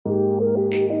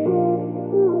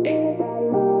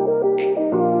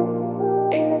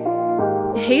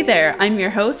Hey there, I'm your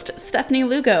host, Stephanie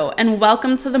Lugo, and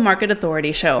welcome to the Market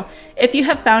Authority Show. If you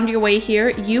have found your way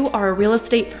here, you are a real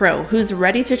estate pro who's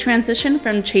ready to transition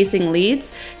from chasing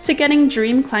leads to getting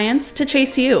dream clients to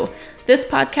chase you. This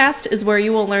podcast is where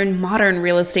you will learn modern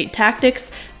real estate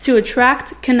tactics to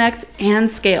attract, connect, and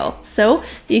scale so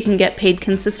you can get paid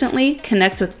consistently,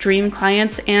 connect with dream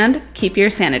clients, and keep your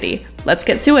sanity. Let's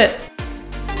get to it.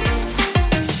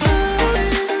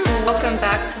 Welcome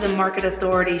back to the Market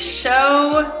Authority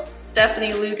Show.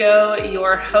 Stephanie Lugo,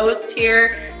 your host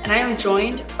here, and I am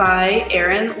joined by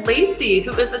Aaron Lacey,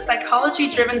 who is a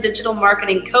psychology-driven digital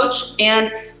marketing coach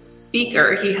and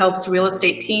speaker. He helps real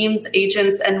estate teams,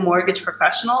 agents, and mortgage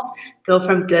professionals go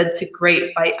from good to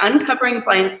great by uncovering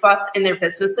blind spots in their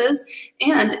businesses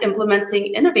and implementing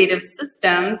innovative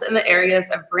systems in the areas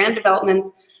of brand development,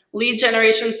 lead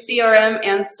generation, CRM,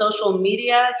 and social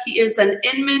media. He is an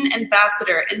Inman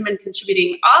ambassador, Inman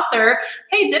contributing author.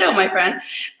 Hey, ditto, my friend.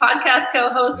 Podcast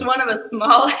co-host, one of a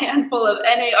small handful of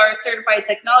NAR certified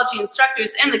technology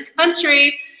instructors in the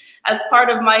country. As part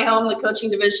of My Home, the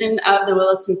coaching division of the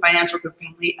Williston Financial Group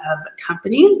family of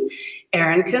companies,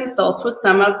 Aaron consults with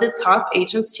some of the top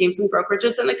agents, teams, and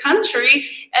brokerages in the country.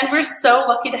 And we're so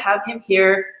lucky to have him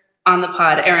here on the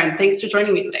pod. Aaron, thanks for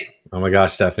joining me today. Oh my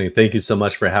gosh, Stephanie, thank you so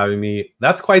much for having me.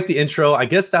 That's quite the intro. I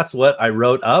guess that's what I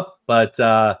wrote up. But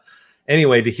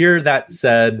anyway, to hear that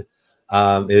said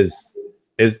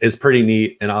is pretty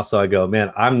neat. And also I go,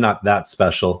 man, I'm not that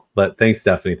special. But thanks,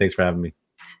 Stephanie. Thanks for having me.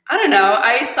 I don't know.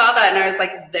 I saw that and I was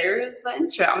like, there's the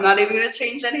intro. I'm not even going to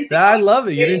change anything. I love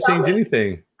it. You didn't change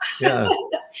anything. Yeah.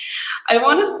 I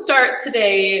want to start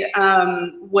today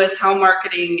with how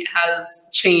marketing has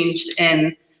changed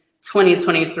in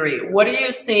 2023. What are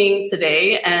you seeing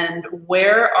today, and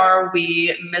where are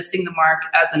we missing the mark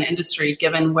as an industry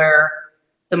given where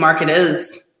the market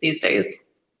is these days?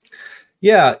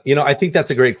 Yeah, I think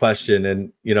that's a great question.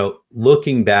 And,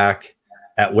 looking back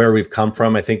at where we've come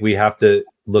from, I think we have to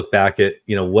look back at,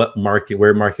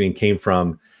 where marketing came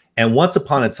from. And once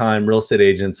upon a time, real estate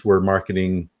agents were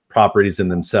marketing properties in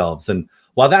themselves. And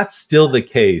while that's still the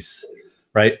case,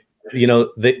 right,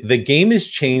 the game has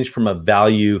changed from a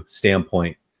value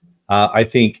standpoint. I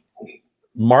think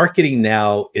marketing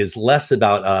now is less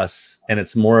about us and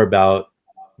it's more about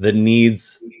the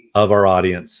needs of our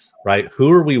audience, right?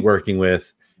 Who are we working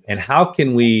with and how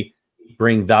can we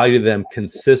bring value to them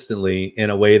consistently in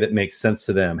a way that makes sense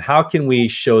to them? How can we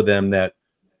show them that,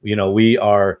 we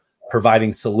are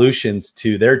providing solutions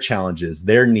to their challenges,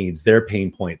 their needs, their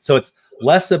pain points? So it's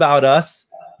less about us,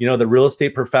 the real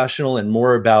estate professional, and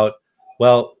more about,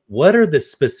 well, what are the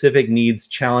specific needs,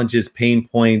 challenges, pain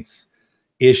points,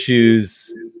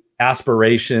 issues,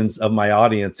 aspirations of my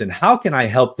audience, and how can I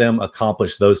help them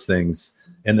accomplish those things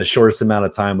in the shortest amount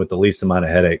of time with the least amount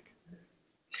of headache?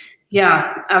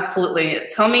 Yeah, absolutely.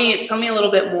 Tell me a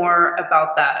little bit more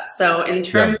about that. So in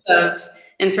terms of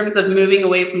moving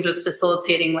away from just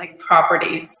facilitating like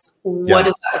properties, what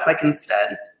does that look like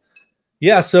instead?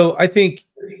 Yeah, so I think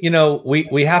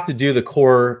we have to do the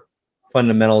core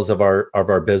fundamentals of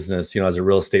our business, as a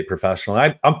real estate professional.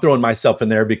 And I'm throwing myself in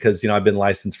there because I've been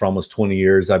licensed for almost 20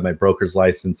 years. I have my broker's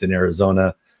license in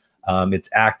Arizona. It's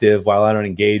active. While I don't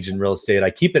engage in real estate, I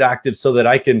keep it active so that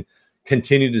I can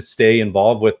continue to stay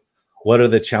involved with what are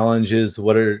the challenges,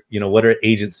 what are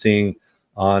agents seeing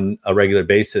on a regular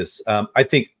basis. I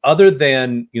think other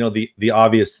than the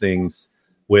obvious things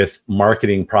with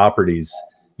marketing properties,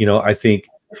 I think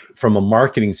from a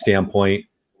marketing standpoint,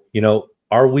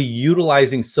 are we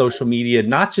utilizing social media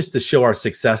not just to show our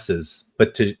successes,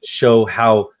 but to show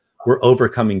how we're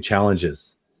overcoming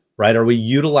challenges, right? Are we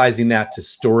utilizing that to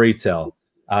storytell?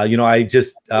 I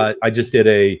just did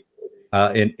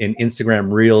an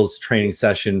Instagram Reels training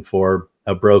session for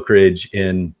a brokerage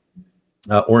in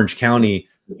Orange County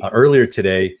earlier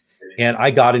today, and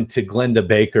I got into Glenda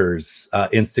Baker's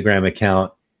Instagram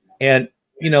account. And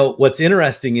what's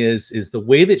interesting is the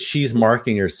way that she's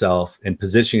marketing herself and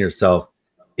positioning herself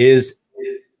is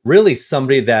really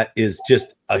somebody that is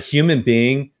just a human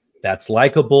being that's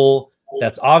likable,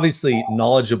 that's obviously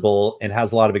knowledgeable and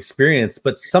has a lot of experience,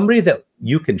 but somebody that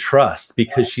you can trust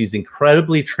because she's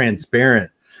incredibly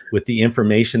transparent with the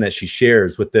information that she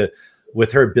shares, with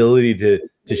her ability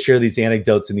to share these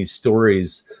anecdotes and these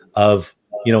stories of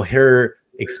her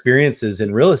experiences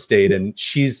in real estate. And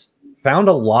she's found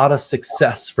a lot of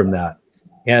success from that.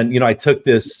 And I took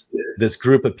this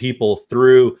group of people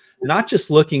through not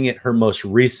just looking at her most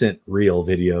recent reel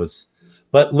videos,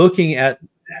 but looking at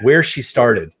where she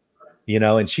started,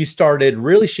 and she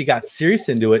got serious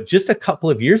into it just a couple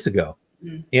of years ago.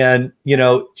 And,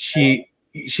 she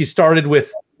started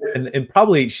with and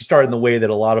probably she started in the way that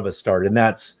a lot of us started, and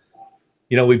that's,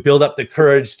 we build up the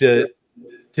courage to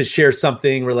share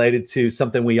something related to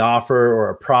something we offer, or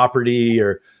a property,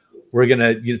 or we're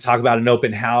gonna talk about an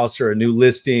open house or a new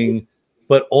listing.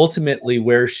 But ultimately,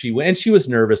 where she went, and she was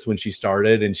nervous when she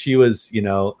started, and she was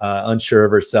unsure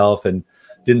of herself and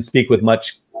didn't speak with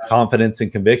much confidence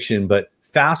and conviction. But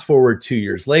fast forward 2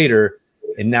 years later,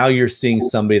 and now you're seeing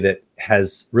somebody that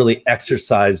has really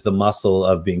exercised the muscle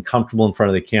of being comfortable in front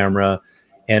of the camera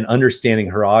and understanding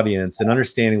her audience and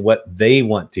understanding what they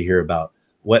want to hear about,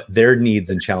 what their needs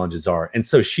and challenges are. And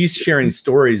so she's sharing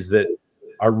stories that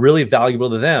are really valuable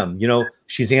to them.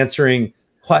 She's answering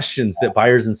questions that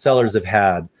buyers and sellers have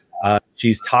had.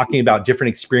 She's talking about different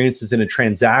experiences in a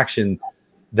transaction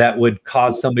that would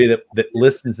cause somebody that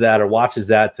listens to that or watches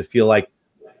that to feel like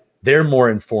they're more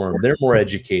informed, they're more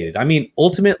educated. I mean,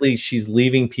 ultimately, she's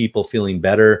leaving people feeling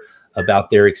better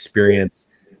about their experience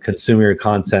consuming her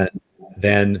content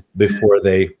than before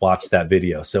they watch that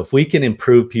video. So if we can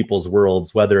improve people's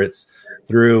worlds, whether it's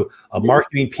through a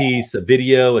marketing piece, a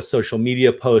video, a social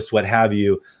media post, what have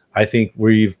you, I think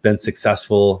we've been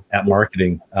successful at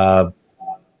marketing, at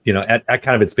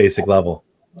kind of its basic level.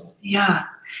 Yeah.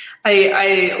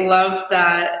 I love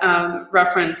that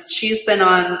reference. She's been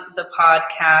on the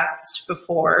podcast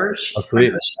before. She's part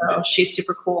of the show. She's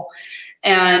super cool.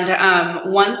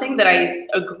 And one thing that I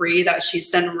agree that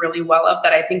she's done really well of,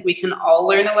 that I think we can all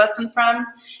learn a lesson from,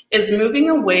 is moving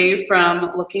away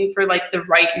from looking for like the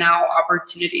right now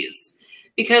opportunities.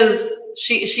 Because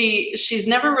she's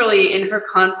never really, in her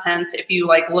content, if you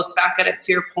like look back at it,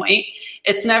 to your point,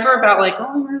 it's never about like,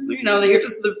 oh, here's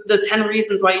the 10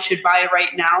 reasons why you should buy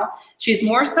right now. She's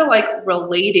more so like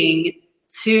relating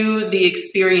to the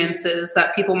experiences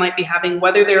that people might be having,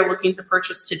 whether they're looking to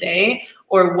purchase today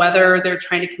or whether they're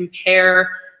trying to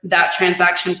compare that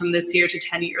transaction from this year to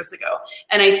 10 years ago.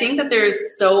 And I think that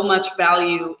there's so much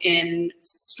value in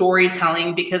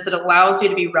storytelling because it allows you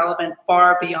to be relevant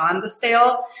far beyond the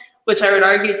sale, which I would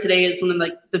argue today is one of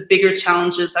like the bigger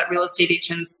challenges that real estate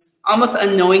agents almost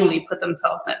unknowingly put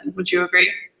themselves in. Would you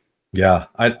agree? Yeah,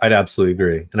 I'd absolutely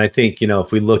agree. And I think,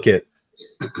 if we look at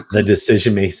the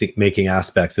decision making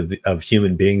aspects of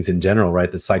human beings in general,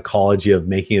 right? The psychology of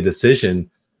making a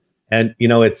decision, and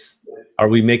are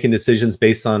we making decisions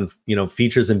based on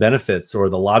features and benefits, or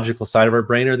the logical side of our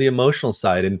brain, or the emotional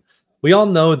side? And we all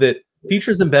know that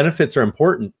features and benefits are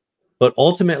important, but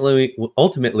ultimately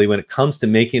when it comes to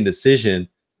making a decision,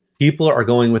 people are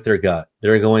going with their gut,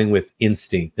 they're going with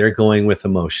instinct, they're going with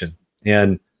emotion.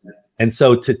 And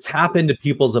so to tap into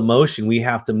people's emotion, we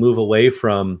have to move away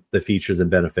from the features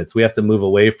and benefits. We have to move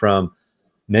away from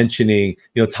mentioning,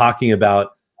 talking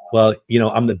about, well,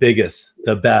 I'm the biggest,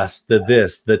 the best, the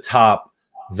this, the top,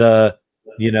 the,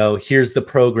 here's the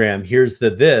program, here's the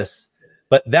this.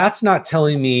 But that's not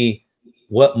telling me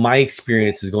what my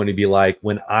experience is going to be like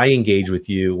when I engage with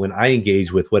you, when I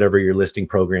engage with whatever your listing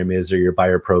program is or your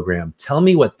buyer program. Tell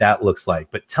me what that looks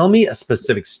like, but tell me a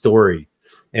specific story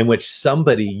in which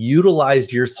somebody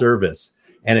utilized your service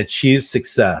and achieved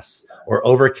success or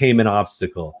overcame an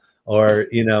obstacle or,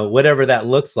 whatever that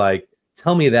looks like.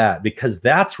 Tell me that, because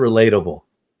that's relatable.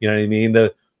 You know what I mean?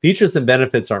 The features and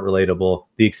benefits aren't relatable.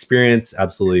 The experience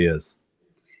absolutely is.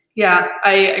 Yeah,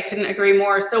 I couldn't agree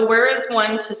more. So where is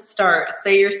one to start?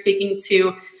 Say you're speaking to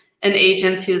an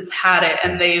agent who's had it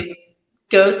and they've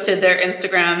ghosted their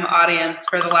Instagram audience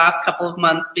for the last couple of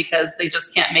months because they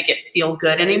just can't make it feel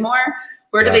good anymore.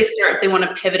 Where do they start if they want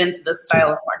to pivot into this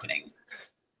style of marketing?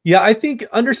 Yeah, I think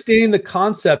understanding the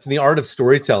concept and the art of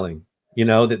storytelling,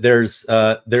 that there's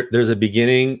a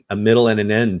beginning, a middle, and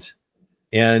an end.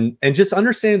 And just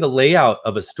understanding the layout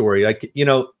of a story. Like,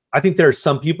 I think there are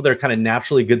some people that are kind of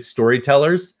naturally good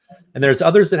storytellers, and there's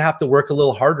others that have to work a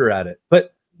little harder at it.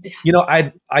 But,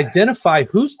 I'd identify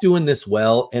who's doing this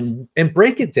well and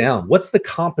break it down. What's the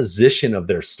composition of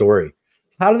their story?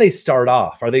 How do they start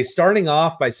off? Are they starting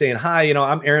off by saying, hi,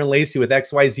 I'm Aaron Lacey with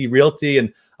XYZ Realty,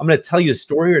 and I'm going to tell you a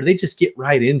story, or do they just get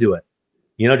right into it?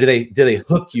 Do they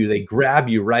hook you? They grab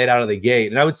you right out of the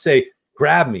gate? And I would say,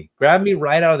 grab me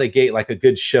right out of the gate, like a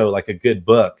good show, like a good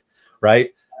book.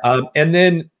 Right. And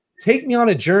then take me on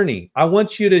a journey. I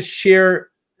want you to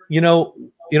share,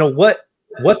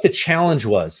 what the challenge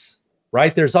was,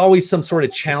 right? There's always some sort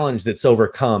of challenge that's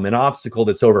overcome, an obstacle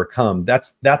that's overcome.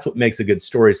 That's what makes a good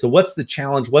story. So what's the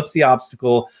challenge? What's the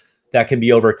obstacle that can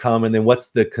be overcome? And then what's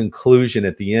the conclusion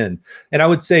at the end? And I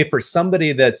would say for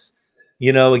somebody that's,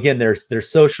 again, there's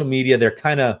social media,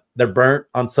 they're burnt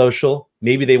on social.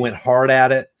 Maybe they went hard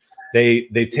at it.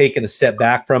 They've taken a step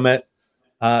back from it.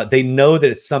 They know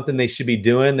that it's something they should be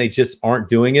doing. They just aren't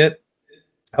doing it.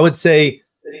 I would say,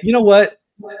 you know what?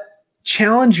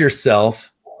 challenge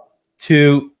yourself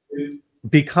to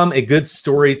become a good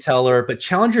storyteller, but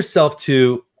challenge yourself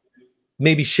to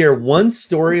maybe share one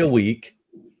story a week,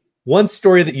 one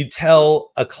story that you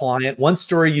tell a client, one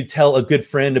story you tell a good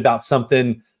friend about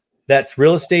something that's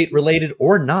real estate related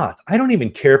or not. I don't even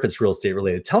care if it's real estate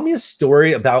related. Tell me a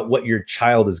story about what your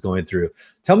child is going through.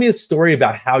 Tell me a story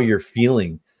about how you're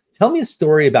feeling. Tell me a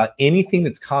story about anything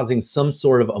that's causing some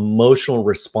sort of emotional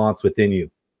response within you,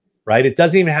 right? It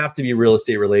doesn't even have to be real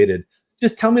estate related.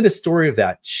 Just tell me the story of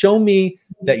that. Show me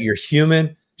that you're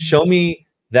human. Show me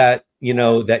that,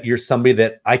 that you're somebody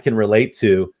that I can relate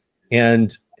to.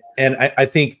 And I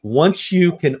think once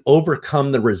you can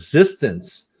overcome the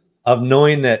resistance of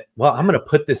knowing that, well, I'm going to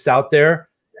put this out there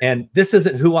and this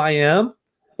isn't who I am,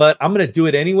 but I'm going to do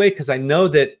it anyway because I know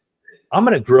that I'm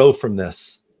going to grow from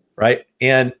this, right?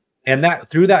 And that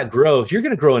through that growth, you're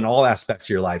going to grow in all aspects of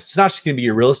your life. It's not just going to be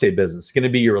your real estate business. It's going to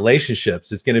be your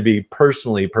relationships. It's going to be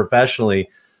personally, professionally.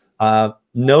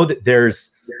 Know that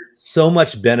there's so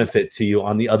much benefit to you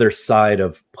on the other side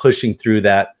of pushing through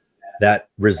that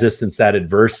resistance, that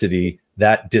adversity,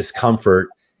 that discomfort.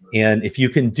 And if you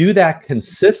can do that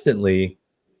consistently,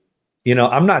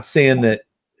 I'm not saying that,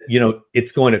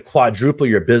 it's going to quadruple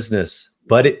your business,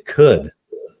 but it could.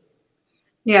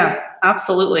 Yeah,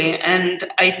 absolutely. And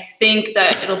I think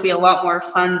that it'll be a lot more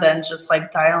fun than just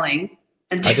like dialing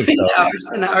and doing hours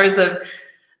and hours of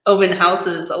open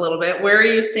houses a little bit. Where are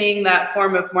you seeing that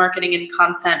form of marketing and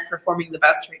content performing the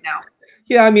best right now?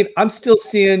 Yeah, I mean, I'm still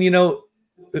seeing,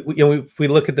 if we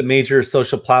look at the major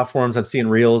social platforms, I'm seeing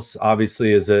Reels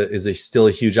obviously is still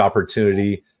a huge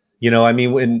opportunity.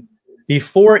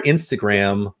 Before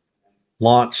Instagram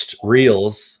launched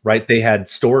Reels, right, they had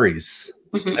stories.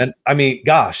 Mm-hmm. And I mean,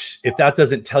 gosh, if that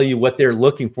doesn't tell you what they're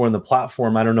looking for in the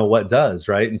platform, I don't know what does,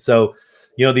 right? And so,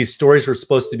 these stories were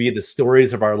supposed to be the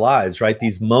stories of our lives, right?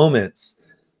 These moments,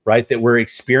 right, that we're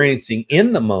experiencing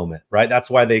in the moment, right? That's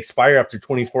why they expire after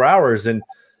 24 hours. And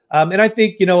I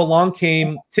think, along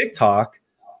came TikTok,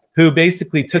 who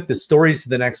basically took the stories to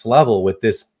the next level with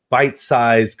this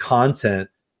bite-sized content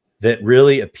that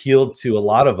really appealed to a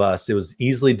lot of us. It was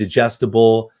easily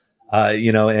digestible,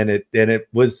 and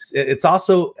it's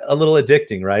also a little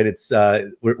addicting, right? It's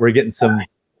we're getting some,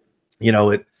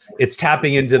 it's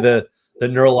tapping into the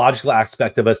neurological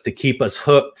aspect of us to keep us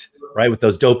hooked, right, with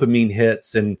those dopamine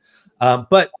hits. And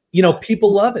but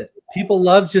people love it. People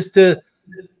love just to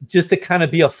kind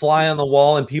of be a fly on the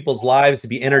wall in people's lives, to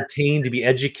be entertained, to be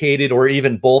educated, or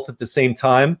even both at the same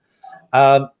time.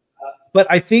 But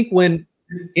I think when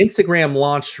Instagram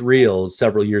launched Reels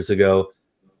several years ago,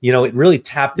 it really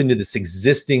tapped into this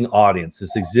existing audience,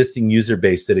 this existing user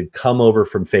base that had come over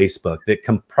from Facebook that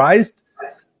comprised,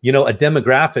 a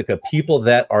demographic of people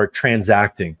that are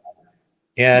transacting.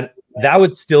 And that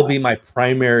would still be my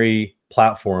primary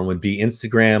platform, would be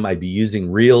Instagram. I'd be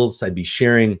using Reels. I'd be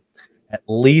sharing at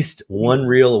least one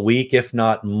reel a week, if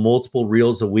not multiple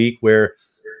reels a week, where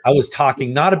I was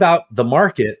talking not about the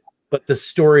market, but the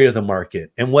story of the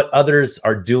market and what others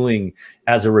are doing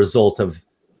as a result of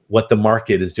what the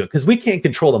market is doing. Because we can't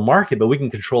control the market, but we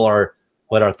can control our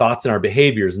thoughts and our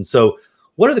behaviors. And so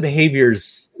what are the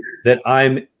behaviors that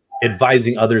I'm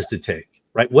advising others to take,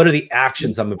 right? What are the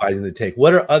actions I'm advising to take?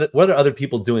 What are other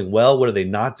people doing well? What are they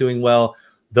not doing well?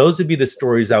 Those would be the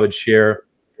stories I would share,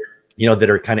 that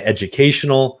are kind of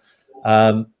educational.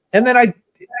 And then I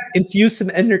infuse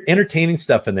some entertaining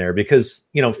stuff in there because,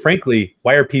 frankly,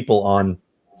 why are people on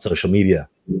social media?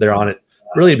 They're on it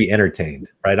really to be entertained,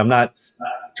 right? I'm not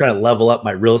trying to level up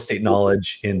my real estate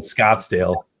knowledge in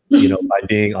Scottsdale, by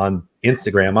being on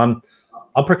Instagram.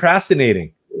 I'm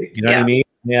procrastinating, what I mean?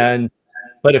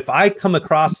 But if I come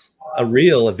across a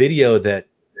video that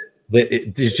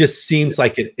it just seems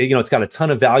like it's got a ton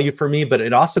of value for me, but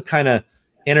it also kind of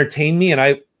entertained me, and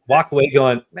I walk away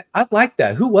going, I like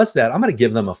that. Who was that? I'm going to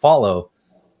give them a follow.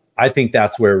 I think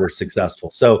that's where we're successful.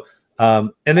 So,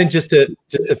 and then just to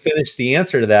finish the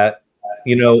answer to that,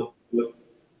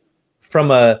 from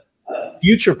a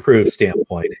future-proof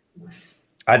standpoint,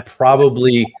 I'd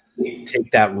probably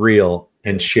take that reel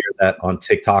and share that on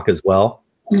TikTok as well.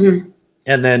 Mm-hmm.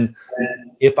 And then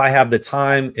if I have the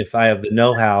time, if I have the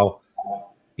know-how,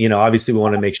 obviously we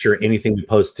want to make sure anything we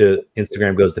post to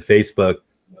Instagram goes to Facebook.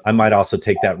 I might also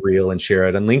take that reel and share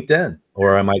it on LinkedIn,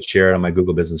 or I might share it on my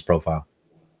Google business profile.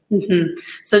 Mm-hmm.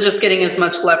 So just getting as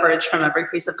much leverage from every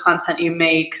piece of content you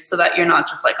make so that you're not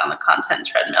just like on the content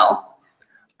treadmill.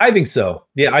 I think so.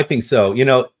 Yeah, I think so.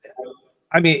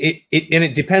 I mean,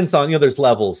 it depends on, there's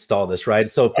levels to all this, right?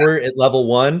 So if we're at level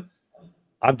 1,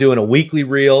 I'm doing a weekly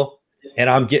reel and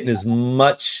I'm getting as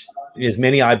much as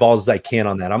many eyeballs as I can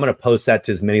on that. I'm going to post that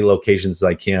to as many locations as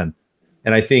I can.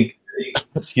 And I think,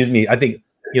 I think,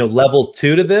 level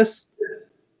 2 to this,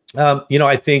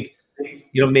 I think,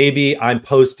 maybe I'm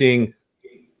posting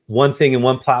one thing in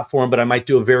one platform, but I might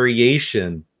do a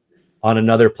variation on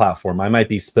another platform. I might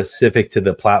be specific to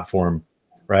the platform,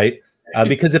 right?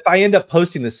 Because if I end up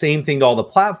posting the same thing to all the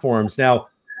platforms, now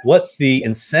what's the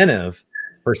incentive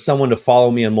for someone to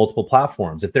follow me on multiple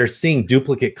platforms? If they're seeing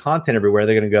duplicate content everywhere,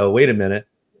 they're going to go, wait a minute,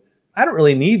 I don't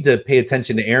really need to pay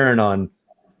attention to Aaron on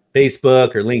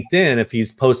Facebook or LinkedIn if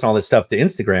he's posting all this stuff to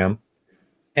Instagram.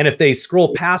 And if they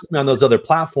scroll past me on those other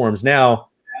platforms, now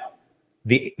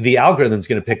the algorithm's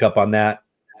going to pick up on that.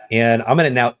 And I'm going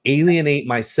to now alienate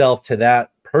myself to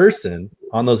that person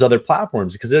on those other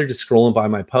platforms because they're just scrolling by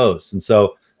my posts. And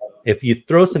so if you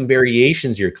throw some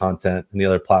variations to your content in the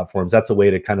other platforms, that's a way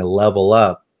to kind of level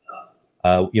up,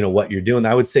 what you're doing.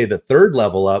 I would say the third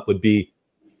level up would be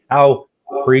how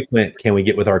frequent can we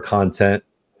get with our content?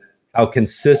 How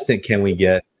consistent can we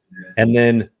get? And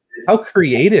then how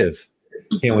creative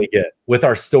can we get with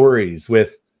our stories,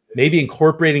 with maybe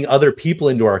incorporating other people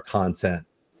into our content?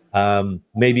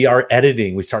 Maybe our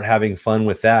editing, we start having fun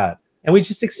with that. And we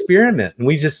just experiment and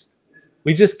we just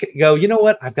go, you know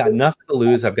what? I've got nothing to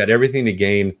lose. I've got everything to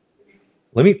gain.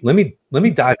 Let me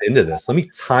dive into this. Let me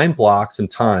time block some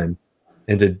time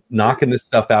into knocking this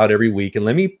stuff out every week. And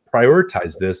let me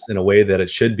prioritize this in a way that it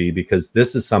should be, because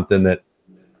this is something that,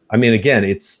 again,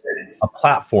 it's a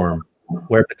platform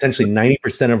where potentially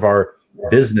 90% of our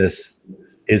business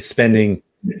is spending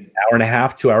an hour and a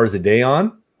half, 2 hours a day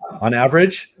on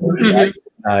average.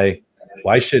 Mm-hmm.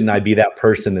 Why shouldn't I be that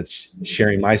person that's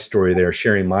sharing my story there,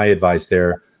 sharing my advice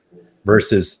there,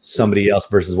 versus somebody else,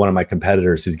 versus one of my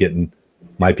competitors who's getting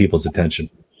my people's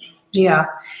attention? Yeah.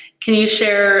 Can you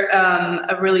share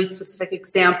a really specific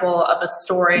example of a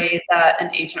story that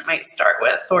an agent might start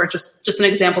with, or just an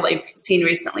example that you've seen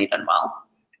recently done well?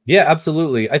 Yeah,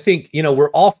 absolutely. I think,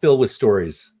 we're all filled with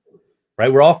stories,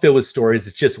 right? We're all filled with stories.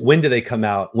 It's just, when do they come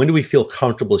out? When do we feel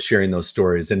comfortable sharing those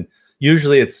stories? And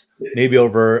usually it's maybe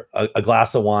over a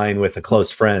glass of wine with a close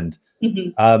friend.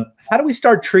 Mm-hmm. How do we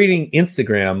start treating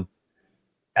Instagram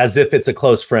as if it's a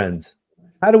close friend?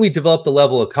 How do we develop the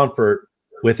level of comfort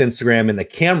with Instagram and the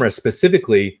camera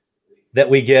specifically that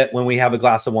we get when we have a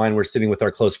glass of wine, we're sitting with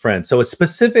our close friends? So a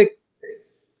specific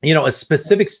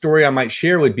story I might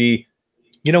share would be,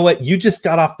 you just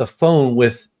got off the phone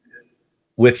with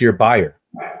your buyer,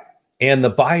 and the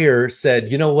buyer said,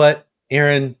 you know what,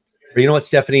 Aaron, or you know what,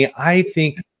 Stephanie, I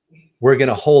think we're going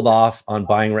to hold off on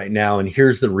buying right now. And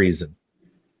here's the reason.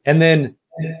 And then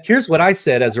here's what I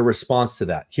said as a response to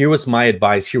that. Here was my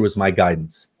advice. Here was my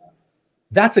guidance.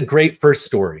 That's a great first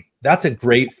story. That's a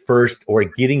great first, or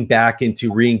getting back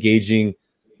into re-engaging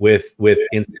with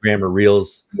Instagram or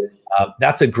Reels.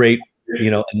 That's a great,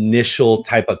 initial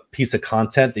type of piece of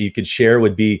content that you could share,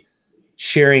 would be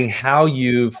sharing how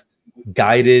you've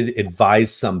guided,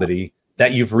 advised somebody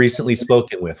that you've recently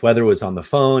spoken with, whether it was on the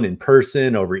phone, in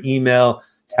person, over email,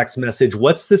 text message.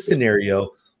 What's the scenario?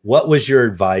 What was your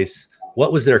advice?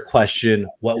 What was their question?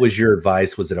 What was your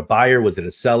advice? Was it a buyer? Was it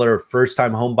a seller?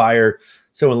 First-time home buyer?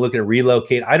 Someone looking to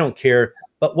relocate? I don't care.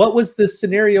 But what was the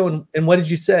scenario, and what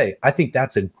did you say? I think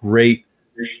that's a great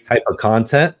type of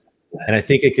content. And I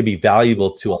think it could be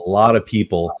valuable to a lot of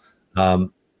people.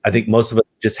 I think most of us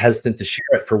are just hesitant to share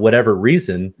it for whatever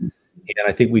reason. And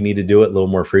I think we need to do it a little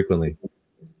more frequently.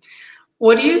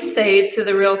 What do you say to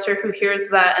the realtor who hears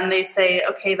that and they say,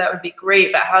 okay, that would be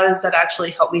great, but how does that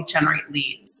actually help me generate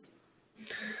leads?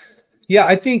 Yeah,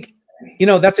 I think,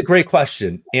 that's a great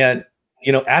question. And,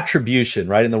 attribution,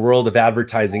 right? In the world of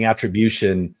advertising,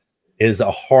 attribution is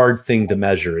a hard thing to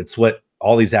measure. It's what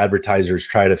all these advertisers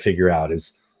try to figure out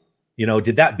is,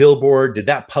 did that billboard, did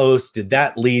that post, did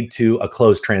that lead to a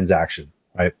closed transaction,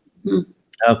 right? Mm-hmm.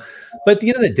 But at the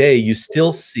end of the day, you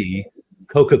still see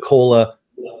Coca-Cola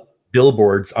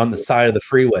billboards on the side of the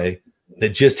freeway that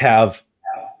just have,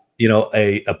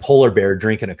 a polar bear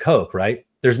drinking a Coke, right?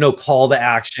 There's no call to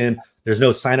action. There's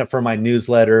no sign up for my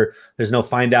newsletter. There's no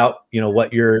find out,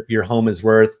 what your home is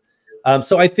worth.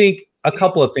 So I think a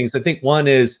couple of things. I think one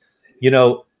is,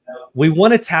 we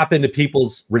want to tap into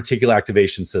people's reticular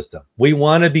activation system. We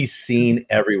want to be seen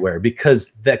everywhere,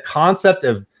 because the concept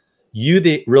of you,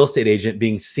 the real estate agent,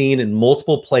 being seen in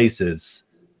multiple places,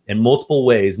 in multiple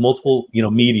ways, multiple,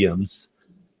 mediums,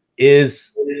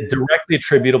 is directly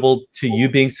attributable to you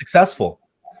being successful,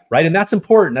 right? And that's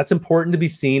important. That's important to be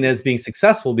seen as being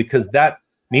successful, because that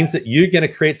means that you're going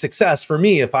to create success for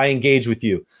me if I engage with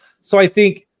you. So I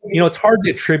think, it's hard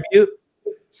to attribute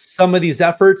some of these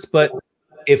efforts, but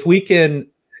if we can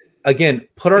again,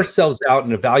 put ourselves out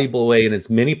in a valuable way in as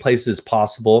many places as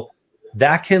possible,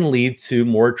 that can lead to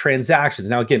more transactions.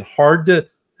 Now, again, hard to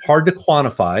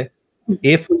quantify.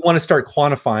 If we want to start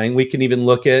quantifying, we can even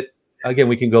look at, again,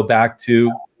 we can go back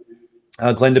to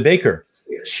Glenda Baker.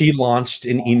 She launched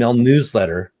an email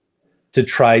newsletter to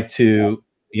try to,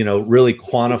 really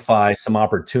quantify some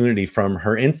opportunity from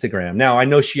her Instagram. Now, I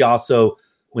know she also,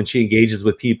 when she engages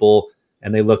with people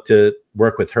and they look to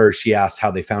work with her, she asks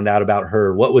how they found out about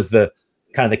her. What was the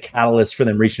kind of the catalyst for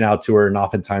them reaching out to her? And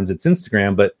oftentimes it's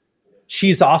Instagram, but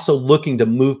she's also looking to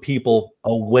move people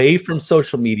away from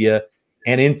social media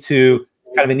and into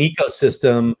kind of an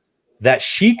ecosystem that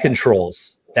she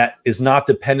controls that is not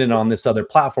dependent on this other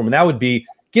platform. And that would be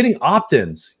getting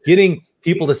opt-ins, getting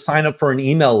people to sign up for an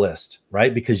email list,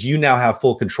 right? Because you now have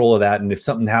full control of that. And if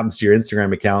something happens to your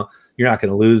Instagram account, you're not going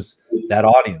to lose that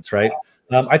audience, right?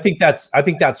 I think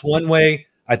that's one way.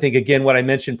 I think, again, what I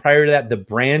mentioned prior to that, the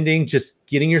branding, just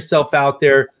getting yourself out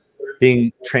there,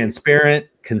 being transparent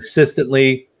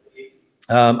consistently,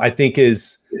 I think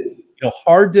is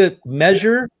hard to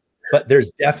measure, but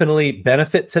there's definitely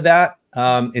benefit to that.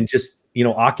 And just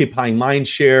occupying mind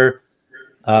share,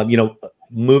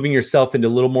 moving yourself into a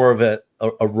little more of a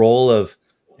role of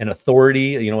an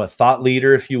authority, a thought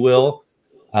leader, if you will.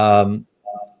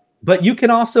 But you can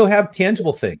also have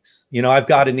tangible things. I've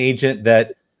got an agent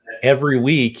that every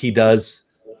week he does,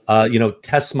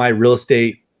 test my real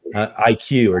estate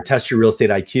IQ, or test your real estate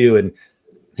IQ. And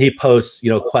he posts,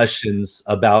 questions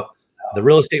about the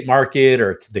real estate market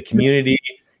or the community,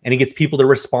 and he gets people to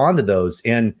respond to those.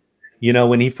 And,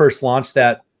 when he first launched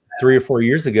that 3 or 4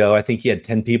 years ago, I think he had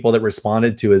 10 people that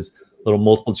responded to his little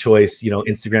multiple choice,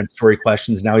 Instagram story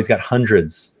questions. Now he's got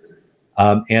hundreds.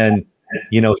 And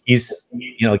he's,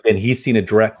 again, he's seen a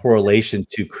direct correlation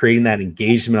to creating that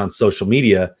engagement on social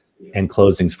media and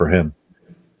closings for him.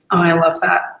 Oh, I love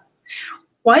that.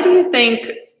 Why do you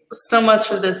think so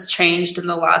much of this changed in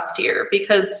the last year?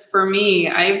 Because for me,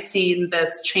 I've seen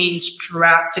this change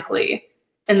drastically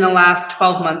in the last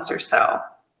 12 months or so.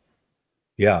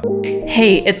 Yeah.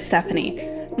 Hey, it's Stephanie.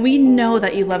 We know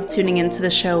that you love tuning into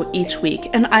the show each week,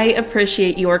 and I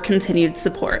appreciate your continued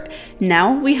support.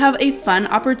 Now we have a fun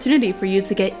opportunity for you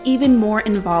to get even more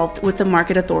involved with the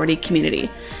Market Authority community.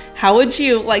 How would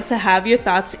you like to have your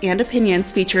thoughts and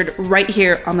opinions featured right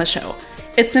here on the show?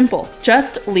 It's simple.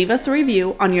 Just leave us a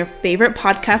review on your favorite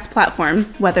podcast platform,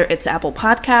 whether it's Apple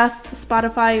Podcasts,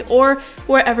 Spotify, or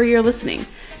wherever you're listening.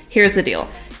 Here's the deal.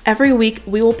 Every week,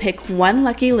 we will pick one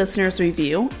lucky listener's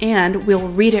review and we'll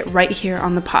read it right here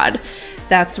on the pod.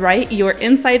 That's right, your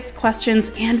insights, questions,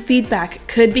 and feedback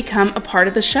could become a part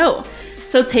of the show.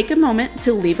 So take a moment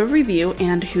to leave a review,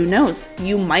 and who knows,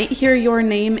 you might hear your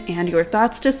name and your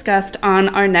thoughts discussed on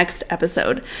our next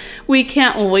episode. We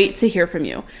can't wait to hear from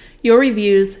you. Your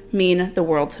reviews mean the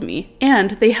world to me,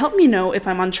 and they help me know if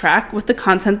I'm on track with the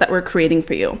content that we're creating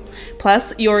for you.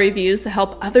 Plus, your reviews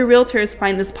help other realtors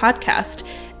find this podcast,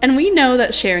 and we know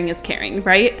that sharing is caring,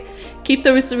 right? Keep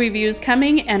those reviews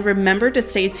coming, and remember to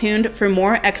stay tuned for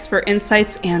more expert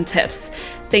insights and tips.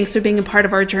 Thanks for being a part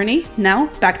of our journey. Now,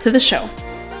 back to the show.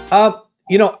 I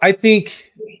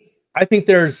think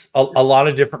there's a lot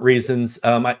of different reasons.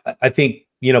 I think,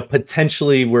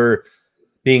 potentially we're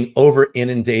being over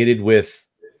inundated with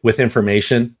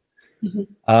information. Mm-hmm.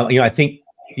 I think,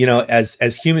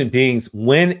 as human beings,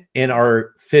 when in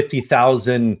our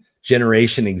 50,000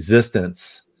 generation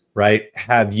existence, right,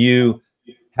 have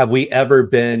we ever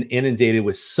been inundated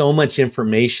with so much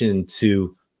information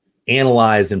to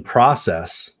analyze and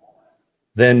process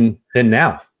than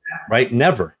now, right?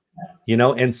 Never.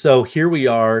 And so here we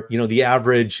are, the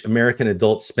average American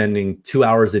adult spending 2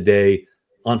 hours a day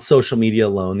on social media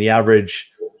alone. The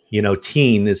average,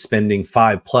 teen is spending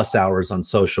 5+ hours on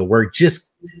social. We're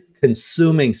just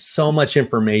consuming so much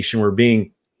information. We're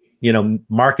being,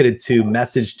 marketed to,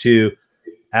 messaged to,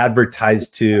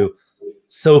 advertised to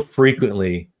so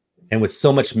frequently and with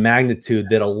so much magnitude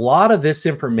that a lot of this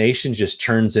information just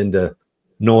turns into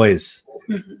noise.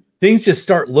 Mm-hmm. Things just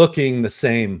start looking the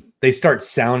same. They start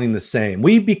sounding the same.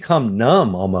 We become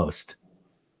numb almost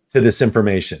to this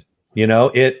information.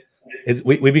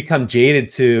 We become jaded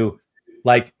to,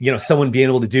 someone being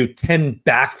able to do 10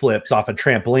 backflips off a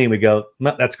trampoline. We go,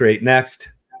 that's great.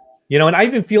 Next, and I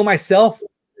even feel myself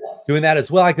doing that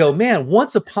as well. I go, man,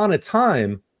 once upon a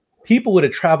time, people would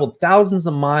have traveled thousands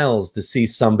of miles to see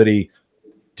somebody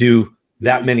do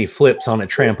that many flips on a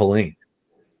trampoline,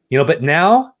 but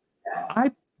now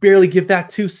I barely give that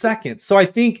 2 seconds. So I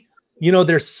think,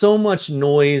 there's so much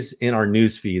noise in our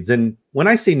news feeds. And when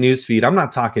I say news feed, I'm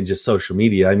not talking just social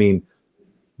media. I mean,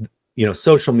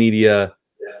 social media,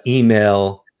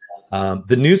 email,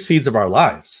 the news feeds of our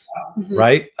lives,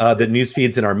 right? The news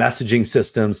feeds in our messaging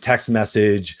systems, text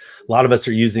message. A lot of us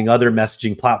are using other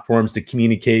messaging platforms to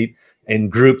communicate in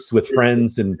groups with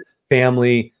friends and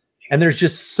family. And there's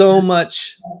just so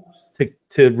much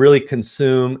to really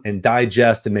consume and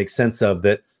digest and make sense of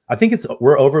that. I think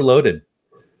we're overloaded.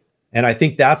 And I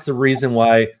think that's the reason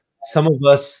why some of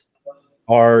us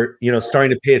are,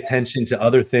 starting to pay attention to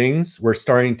other things. We're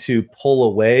starting to pull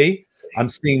away. I'm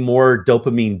seeing more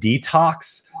dopamine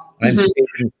detox. I'm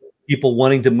seeing people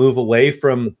wanting to move away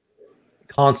from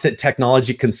constant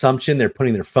technology consumption. They're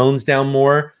putting their phones down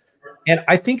more. And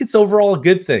I think it's overall a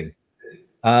good thing.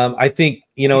 I think,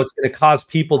 it's going to cause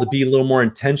people to be a little more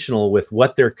intentional with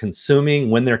what they're consuming,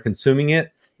 when they're consuming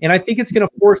it. And I think it's going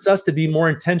to force us to be more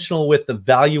intentional with the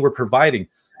value we're providing.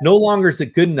 No longer is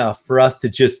it good enough for us to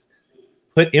just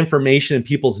put information in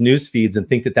people's news feeds and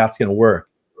think that that's going to work.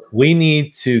 We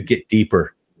need to get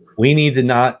deeper. We need to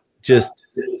not just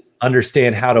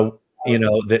understand how to,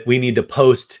 that we need to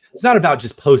post. It's not about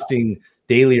just posting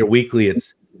daily or weekly.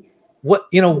 It's what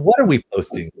are we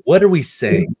posting? What are we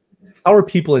saying? How are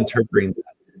people interpreting that?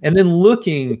 And then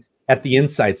looking at the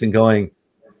insights and going,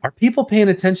 are people paying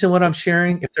attention to what I'm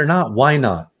sharing? If they're not, why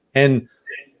not? And,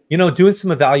 doing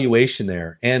some evaluation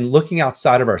there and looking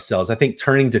outside of ourselves. I think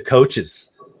turning to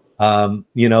coaches,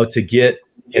 to get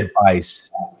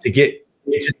advice, to get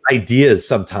just ideas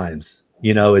sometimes,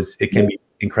 it can be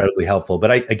incredibly helpful.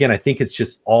 But I think it's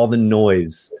just all the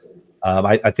noise.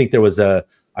 I think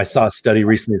I saw a study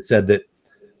recently that said that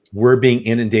we're being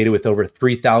inundated with over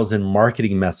 3,000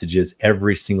 marketing messages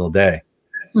every single day.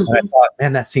 And I thought,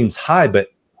 man, that seems high, but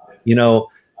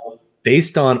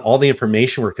based on all the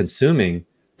information we're consuming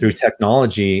through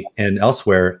technology and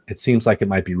elsewhere, it seems like it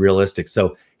might be realistic.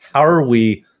 So how are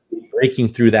we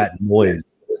breaking through that noise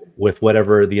with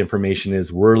whatever the information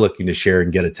is we're looking to share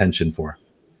and get attention for?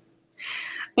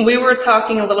 We were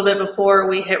talking a little bit before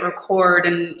we hit record,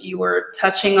 and you were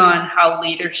touching on how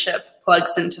leadership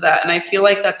plugs into that. And I feel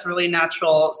like that's really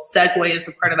natural segue as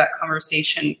a part of that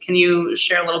conversation. Can you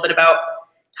share a little bit about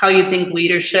how you think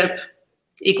leadership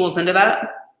equals into that?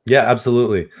 Yeah,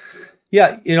 absolutely.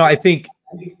 Yeah. I think,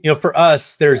 for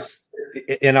us,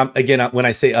 when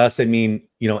I say us, I mean,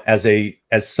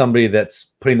 as somebody that's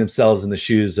putting themselves in the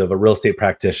shoes of a real estate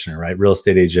practitioner, right? Real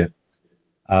estate agent.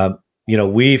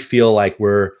 We feel like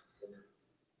we're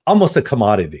almost a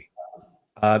commodity.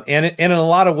 And in a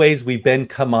lot of ways, we've been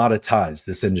commoditized,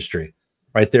 this industry,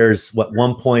 right? There's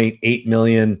 1.8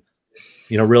 million,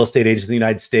 real estate agents in the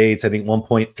United States. I think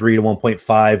 1.3 to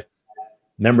 1.5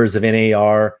 members of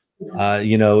NAR.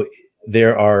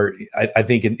 There are, I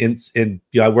think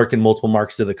I work in multiple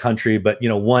markets of the country, but,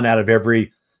 1 out of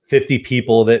every 50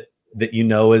 people that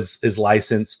is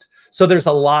licensed. So there's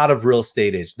a lot of real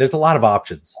estate agents. There's a lot of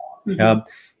options.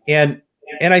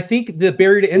 And I think the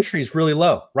barrier to entry is really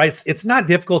low, right? It's not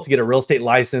difficult to get a real estate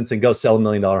license and go sell $1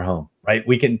 million home, right?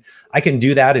 I can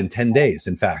do that in 10 days.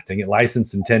 In fact, I get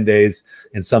licensed in 10 days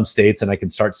in some states and I can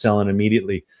start selling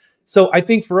immediately. So I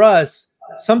think for us,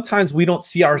 sometimes we don't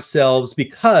see ourselves,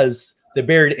 because the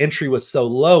barrier to entry was so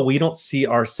low, we don't see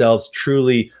ourselves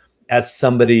truly as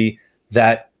somebody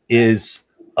that is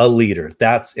a leader,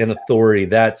 that's an authority,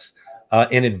 that's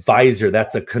an advisor,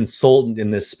 that's a consultant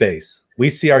in this space. We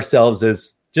see ourselves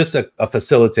as just a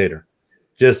facilitator,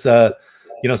 just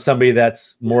somebody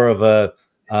that's more of a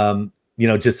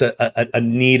just a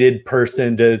needed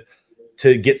person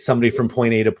to get somebody from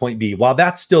point A to point B. While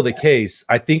that's still the case,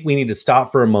 I think we need to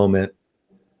stop for a moment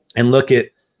and look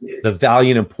at the value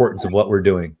and importance of what we're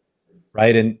doing,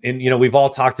 right? And we've all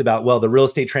talked about, well, the real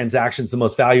estate transaction is the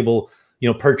most valuable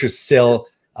purchase sale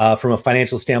from a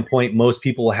financial standpoint most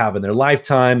people will have in their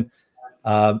lifetime.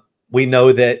 We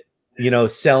know that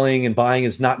selling and buying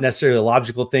is not necessarily a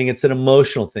logical thing. It's an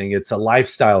emotional thing. It's a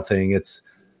lifestyle thing. It's,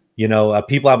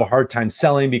 people have a hard time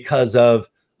selling because of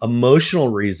emotional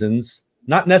reasons,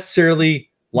 not necessarily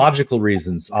logical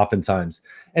reasons oftentimes.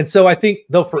 And so I think,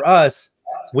 though, for us,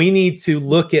 we need to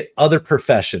look at other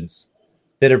professions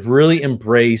that have really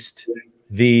embraced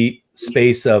the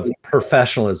space of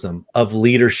professionalism, of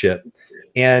leadership,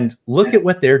 and look at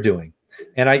what they're doing.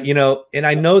 And I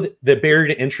know that the barrier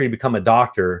to entry to become a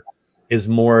doctor is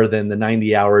more than the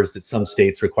 90 hours that some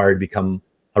states require to become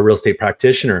a real estate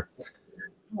practitioner.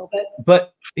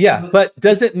 But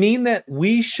does it mean that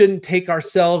we shouldn't take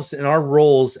ourselves and our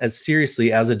roles as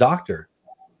seriously as a doctor?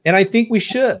 And I think we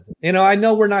should. I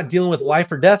know we're not dealing with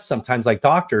life or death sometimes like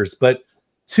doctors, but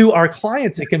to our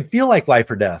clients, it can feel like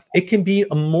life or death. It can be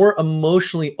more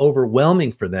emotionally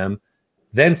overwhelming for them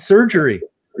than surgery,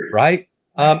 right?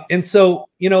 And so,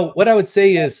 what I would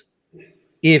say is,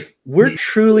 if we're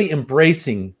truly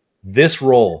embracing this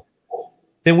role,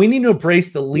 then we need to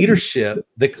embrace the leadership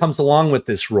that comes along with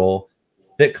this role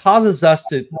that causes us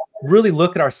to really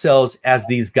look at ourselves as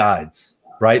these guides,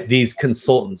 right? These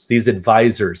consultants, these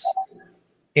advisors.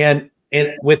 And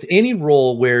with any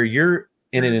role where you're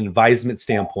in an advisement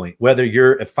standpoint, whether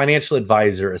you're a financial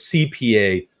advisor, a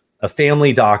CPA, a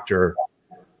family doctor,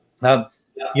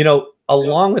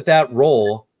 along with that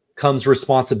role comes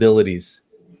responsibilities.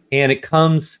 And it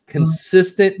comes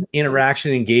consistent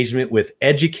interaction, engagement with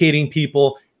educating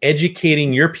people,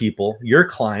 educating your people, your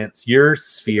clients, your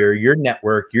sphere, your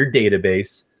network, your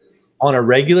database on a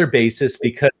regular basis,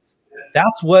 because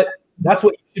that's what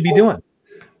you should be doing,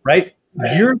 right?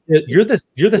 You're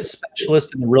the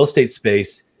specialist in the real estate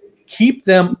space. Keep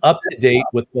them up to date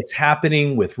with what's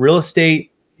happening with real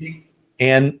estate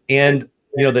and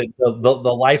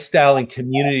the lifestyle and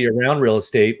community around real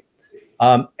estate.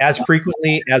 As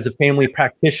frequently as a family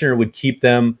practitioner would keep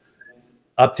them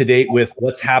up to date with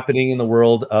what's happening in the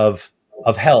world of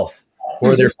health,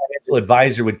 or their financial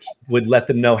advisor would let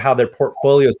them know how their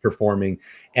portfolio is performing,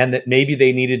 and that maybe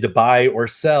they needed to buy or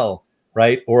sell,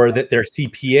 right? Or that their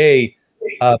CPA,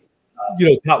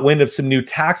 got wind of some new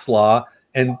tax law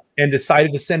and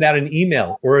decided to send out an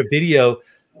email or a video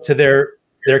to their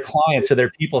clients or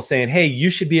their people saying, hey, you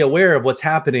should be aware of what's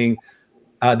happening.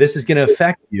 This is going to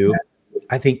affect you.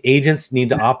 I think agents need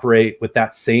to operate with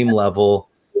that same level,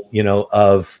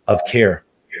 of care.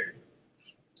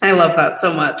 I love that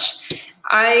so much.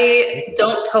 I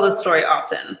don't tell this story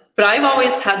often, but I've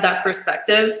always had that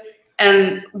perspective.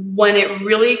 And when it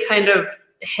really kind of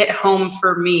hit home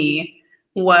for me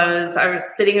was I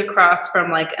was sitting across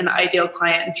from like an ideal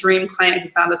client, dream client who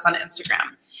found us on Instagram.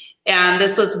 And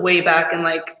this was way back in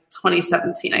like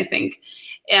 2017, I think.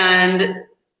 And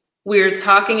we were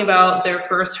talking about their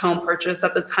first home purchase.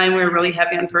 At the time, we were really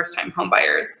heavy on first-time home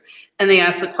buyers. And they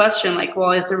asked the question, like, well,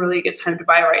 is it really a good time to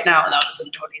buy right now? And that was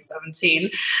in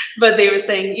 2017. But they were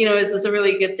saying, is this a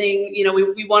really good thing?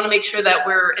 We want to make sure that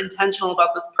we're intentional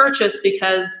about this purchase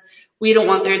because we don't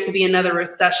want there to be another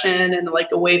recession and like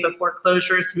a wave of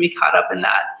foreclosures and be caught up in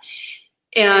that.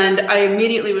 And I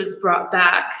immediately was brought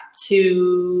back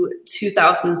to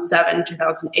 2007,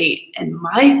 2008, and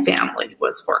my family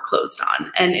was foreclosed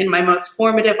on. And in my most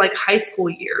formative, like high school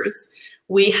years,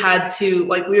 we had to,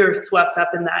 we were swept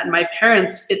up in that. And my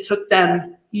parents, it took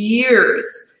them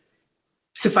years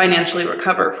to financially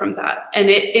recover from that. And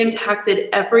it impacted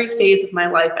every phase of my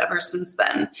life ever since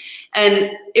then.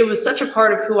 And it was such a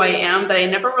part of who I am that I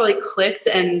never really clicked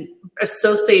and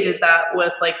associated that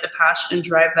with like the passion and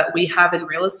drive that we have in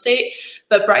real estate.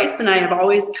 But Bryce and I have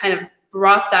always kind of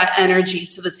brought that energy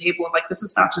to the table of like, this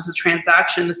is not just a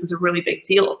transaction, this is a really big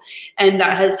deal. And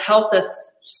that has helped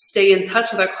us stay in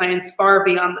touch with our clients far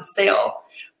beyond the sale,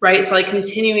 right? So like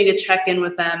continuing to check in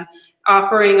with them,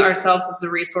 offering ourselves as a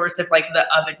resource if like the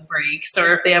oven breaks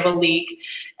or if they have a leak.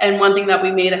 And one thing that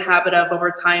we made a habit of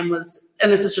over time was,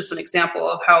 and this is just an example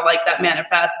of how like that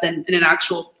manifests in an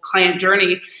actual client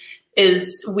journey,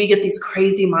 is we get these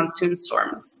crazy monsoon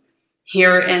storms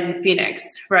here in Phoenix,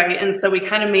 right? And so we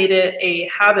kind of made it a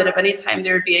habit of anytime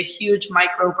there would be a huge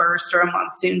microburst or a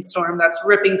monsoon storm that's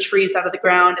ripping trees out of the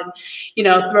ground and,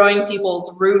 throwing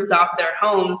people's roofs off their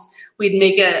homes, we'd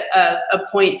make a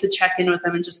point to check in with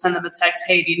them and just send them a text.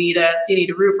 Hey, do you need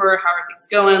a roofer? How are things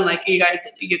going? Like, you guys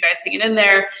hanging in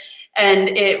there? And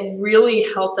it really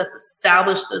helped us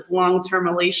establish those long-term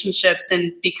relationships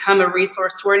and become a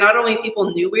resource to where not only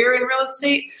people knew we were in real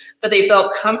estate, but they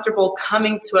felt comfortable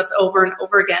coming to us over and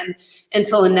over again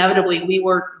until inevitably we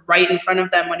were right in front of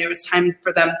them when it was time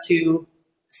for them to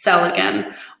sell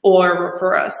again or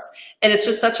refer us. And it's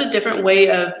just such a different way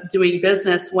of doing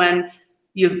business when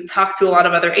you talk to a lot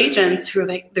of other agents who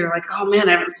they're like, oh man,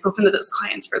 I haven't spoken to those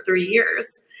clients for 3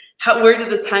 years. Where did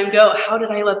the time go? How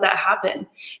did I let that happen?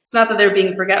 It's not that they're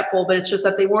being forgetful, but it's just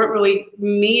that they weren't really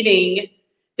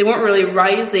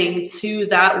rising to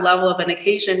that level of an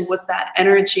occasion with that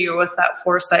energy or with that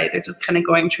foresight. They're just kind of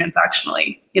going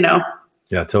transactionally,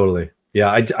 Yeah, totally.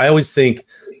 Yeah. I always think,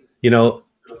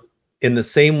 in the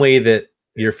same way that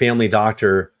your family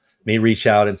doctor may reach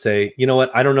out and say, you know what,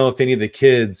 I don't know if any of the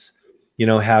kids,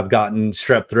 have gotten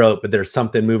strep throat, but there's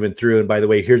something moving through. And by the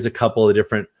way, here's a couple of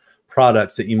different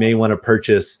products that you may want to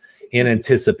purchase in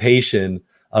anticipation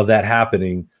of that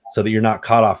happening so that you're not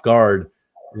caught off guard.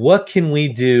 What can we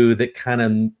do that kind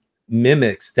of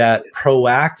mimics that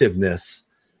proactiveness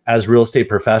as real estate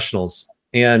professionals?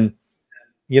 And,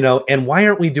 and why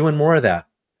aren't we doing more of that?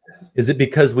 Is it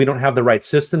because we don't have the right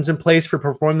systems in place for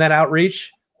performing that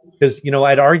outreach? Because,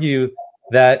 I'd argue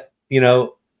that,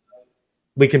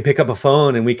 we can pick up a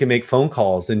phone and we can make phone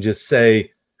calls and just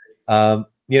say,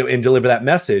 and deliver that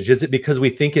message? Is it because we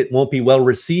think it won't be well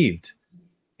received?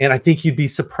 And I think you'd be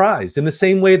surprised. In the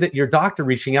same way that your doctor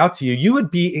reaching out to you, you would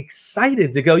be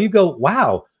excited to go. You go,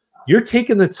 wow, you're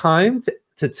taking the time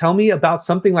to tell me about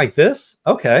something like this?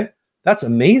 Okay, that's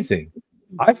amazing.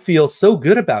 I feel so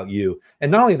good about you.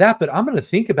 And not only that, but I'm going to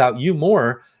think about you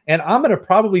more. And I'm going to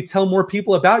probably tell more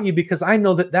people about you because I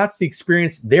know that that's the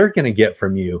experience they're going to get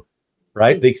from you,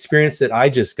 right? The experience that I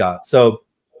just got. So,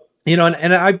 and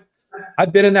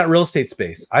I've been in that real estate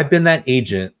space. I've been that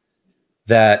agent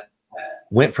that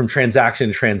went from transaction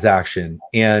to transaction.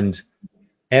 And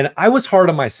I was hard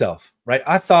on myself, right?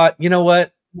 I thought, you know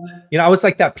what? I was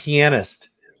like that pianist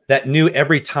that knew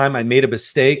every time I made a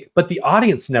mistake, but the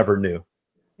audience never knew.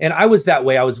 And I was that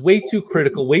way. I was way too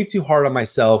critical, way too hard on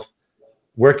myself,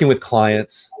 working with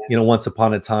clients, once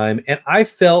upon a time. And I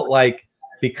felt like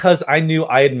because I knew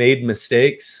I had made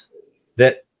mistakes,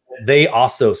 that they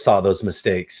also saw those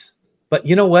mistakes. But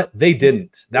you know what? They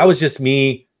didn't. That was just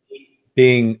me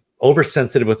being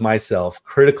oversensitive with myself,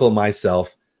 critical of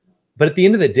myself. But at the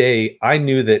end of the day, I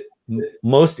knew that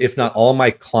most, if not all, my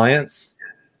clients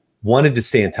wanted to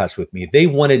stay in touch with me. They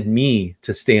wanted me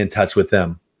to stay in touch with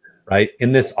them, right?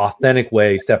 In this authentic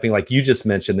way, Stephanie, like you just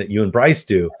mentioned that you and Bryce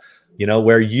do,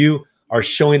 where you are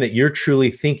showing that you're truly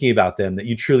thinking about them, that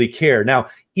you truly care. Now,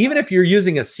 even if you're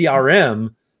using a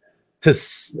CRM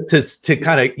to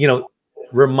kind of,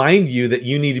 remind you that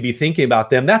you need to be thinking about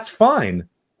them, that's fine.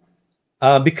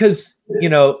 Because,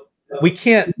 we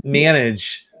can't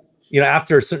manage,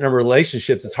 after a certain number of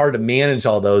relationships, it's hard to manage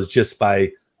all those just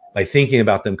by thinking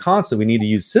about them constantly. We need to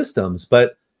use systems.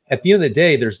 But at the end of the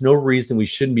day, there's no reason we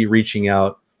shouldn't be reaching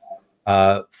out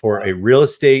for a real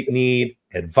estate need,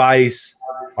 advice,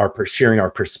 sharing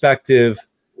our perspective,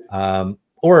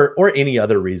 or any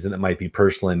other reason that might be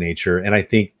personal in nature. And I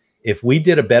think if we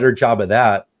did a better job of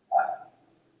that,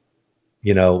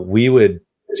 we would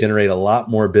generate a lot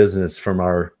more business from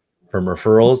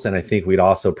referrals. And I think we'd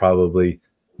also probably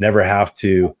never have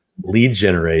to lead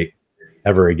generate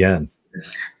ever again.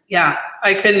 Yeah,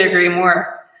 I couldn't agree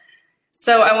more.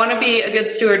 So I want to be a good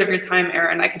steward of your time,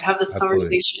 Aaron. I could have this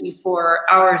conversation for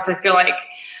hours. I feel like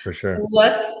for sure.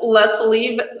 Let's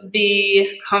leave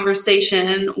the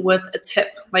conversation with a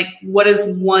tip. Like, what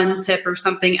is one tip or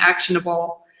something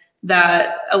actionable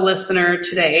that a listener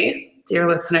today, dear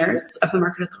listeners of the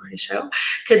Market Authority Show,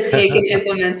 could take and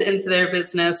implement into their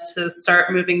business to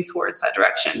start moving towards that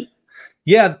direction?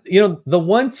 Yeah, the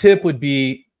one tip would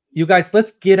be, you guys,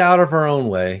 let's get out of our own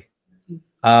way.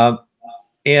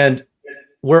 And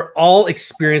we're all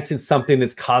experiencing something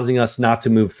that's causing us not to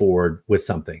move forward with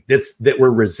something that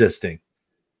we're resisting.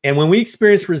 And when we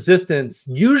experience resistance,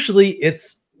 usually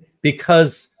it's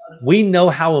because we know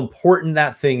how important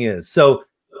that thing is. So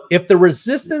if the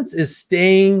resistance is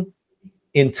staying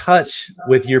in touch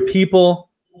with your people,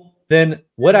 then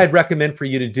what I'd recommend for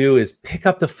you to do is pick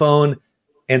up the phone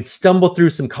and stumble through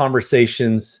some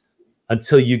conversations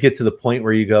until you get to the point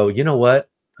where you go, you know what?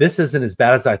 This isn't as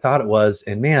bad as I thought it was.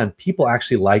 And man, people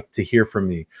actually like to hear from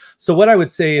me. So what I would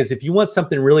say is, if you want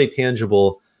something really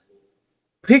tangible,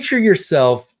 picture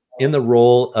yourself in the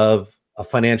role of a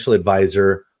financial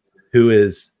advisor who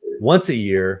is once a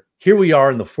year. Here we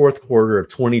are in the fourth quarter of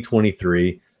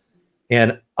 2023,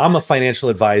 and I'm a financial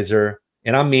advisor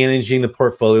and I'm managing the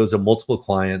portfolios of multiple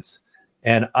clients.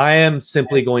 And I am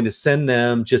simply going to send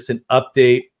them just an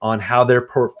update on how their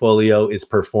portfolio is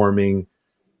performing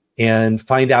and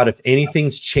find out if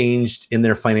anything's changed in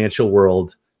their financial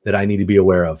world that I need to be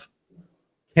aware of.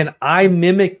 Can I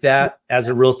mimic that as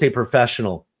a real estate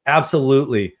professional?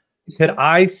 Absolutely. Could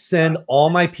I send all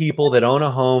my people that own a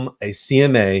home a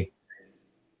CMA?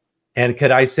 And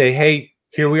could I say, hey,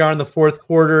 here we are in the fourth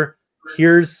quarter.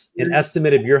 Here's an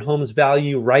estimate of your home's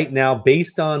value right now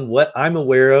based on what I'm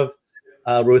aware of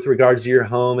with regards to your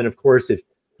home. And of course, if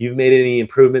you've made any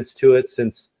improvements to it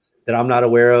since that I'm not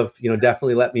aware of,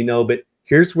 definitely let me know. But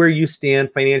here's where you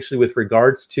stand financially with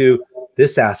regards to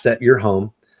this asset, your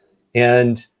home.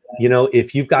 And,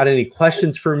 if you've got any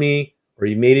questions for me, or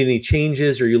you made any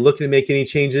changes, or you're looking to make any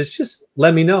changes, just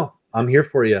let me know. I'm here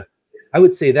for you. I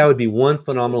would say that would be one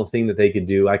phenomenal thing that they could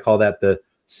do. I call that the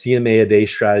CMA a day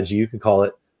strategy. You could call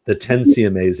it the 10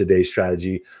 CMAs a day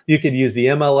strategy. You could use the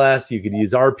MLS. You could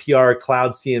use RPR,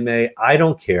 Cloud CMA. I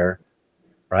don't care,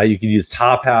 right? You could use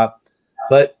Top Hat,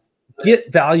 but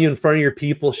get value in front of your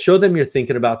people. Show them you're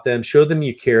thinking about them. Show them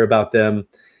you care about them.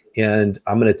 And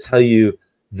I'm going to tell you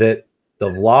that the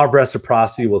law of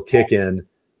reciprocity will kick in,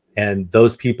 and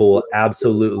those people will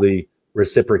absolutely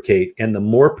reciprocate. And the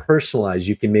more personalized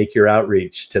you can make your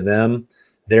outreach to them,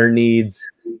 their needs,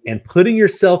 and putting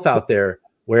yourself out there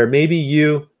where maybe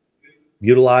you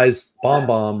utilize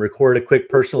BombBomb, record a quick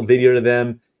personal video to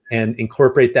them, and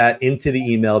incorporate that into the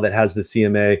email that has the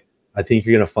CMA, I think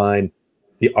you're going to find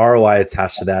the ROI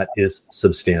attached to that is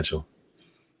substantial.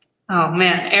 Oh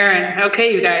man, Aaron.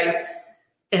 Okay, you guys.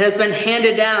 It has been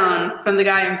handed down from the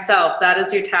guy himself. That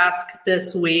is your task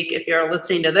this week. If you're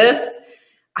listening to this,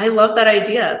 I love that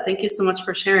idea. Thank you so much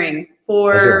for sharing.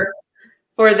 For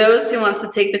those who want to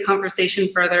take the conversation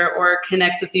further or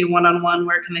connect with you one-on-one,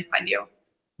 where can they find you?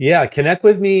 Yeah, connect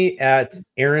with me at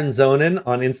Aaron Zonin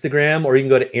on Instagram, or you can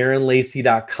go to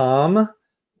aaronlacey.com.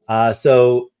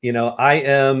 I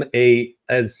am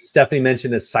as Stephanie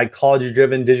mentioned, a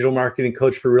psychology-driven digital marketing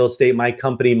coach for real estate. My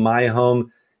company, My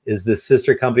Home, is the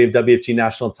sister company of WFG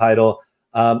National Title.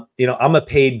 I'm a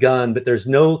paid gun, but there's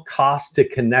no cost to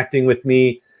connecting with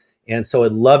me. And so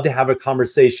I'd love to have a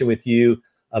conversation with you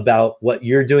about what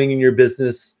you're doing in your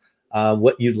business,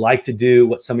 what you'd like to do,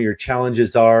 what some of your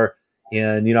challenges are.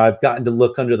 And, I've gotten to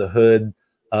look under the hood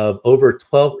of over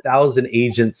 12,000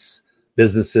 agents'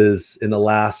 businesses in the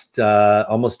last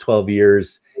almost 12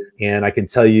 years. And I can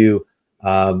tell you,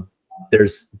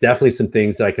 there's definitely some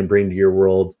things that I can bring to your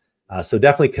world. So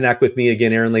definitely connect with me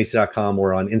again, aaronlacey.com,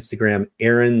 or on Instagram,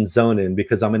 Aaron Zonin,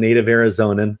 because I'm a native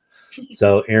Arizonan.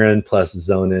 So Aaron plus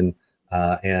Zonin.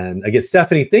 And again,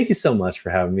 Stephanie, thank you so much for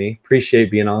having me.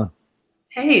 Appreciate being on.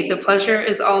 Hey, the pleasure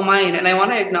is all mine. And I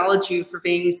want to acknowledge you for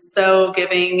being so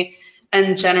giving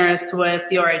and generous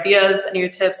with your ideas and your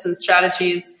tips and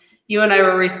strategies. You and I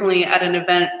were recently at an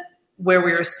event where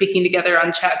we were speaking together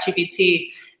on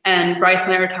ChatGPT, and Bryce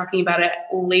and I were talking about it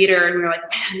later, and we were like,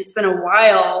 man, it's been a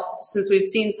while since we've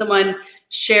seen someone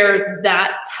share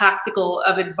that tactical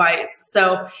of advice.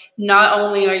 So not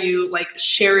only are you like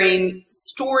sharing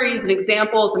stories and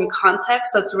examples and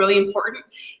context, that's really important,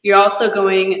 you're also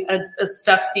going a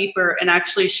step deeper and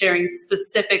actually sharing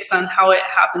specifics on how it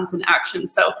happens in action.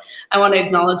 So I want to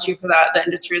acknowledge you for that. The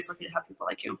industry is looking to have people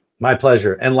like you. My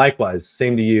pleasure. And likewise,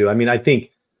 same to you. I mean, I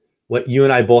think what you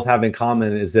and I both have in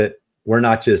common is that we're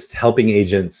not just helping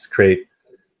agents create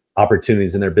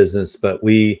opportunities in their business, but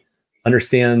we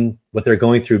understand what they're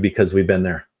going through because we've been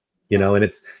there,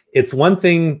 and it's one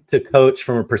thing to coach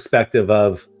from a perspective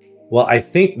of, well, I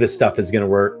think this stuff is going to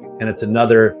work. And it's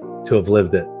another to have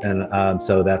lived it. And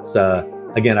so that's,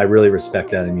 again, I really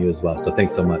respect that in you as well. So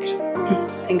thanks so much.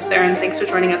 Thanks, Aaron. Thanks for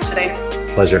joining us today.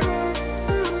 Pleasure.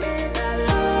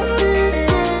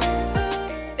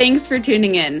 Thanks for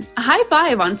tuning in. A high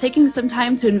five on taking some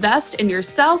time to invest in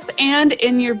yourself and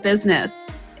in your business.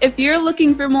 If you're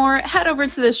looking for more, head over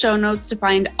to the show notes to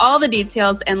find all the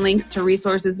details and links to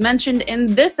resources mentioned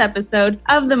in this episode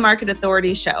of the Market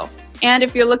Authority Show. And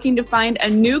if you're looking to find a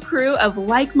new crew of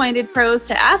like-minded pros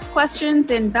to ask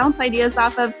questions and bounce ideas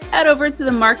off of, head over to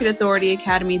the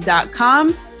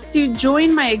marketauthorityacademy.com to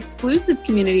join my exclusive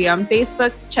community on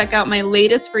Facebook, check out my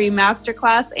latest free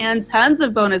masterclass and tons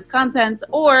of bonus content,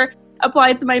 or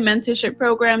apply to my mentorship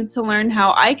program to learn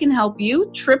how I can help you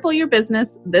triple your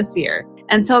business this year.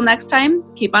 Until next time,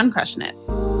 keep on crushing it.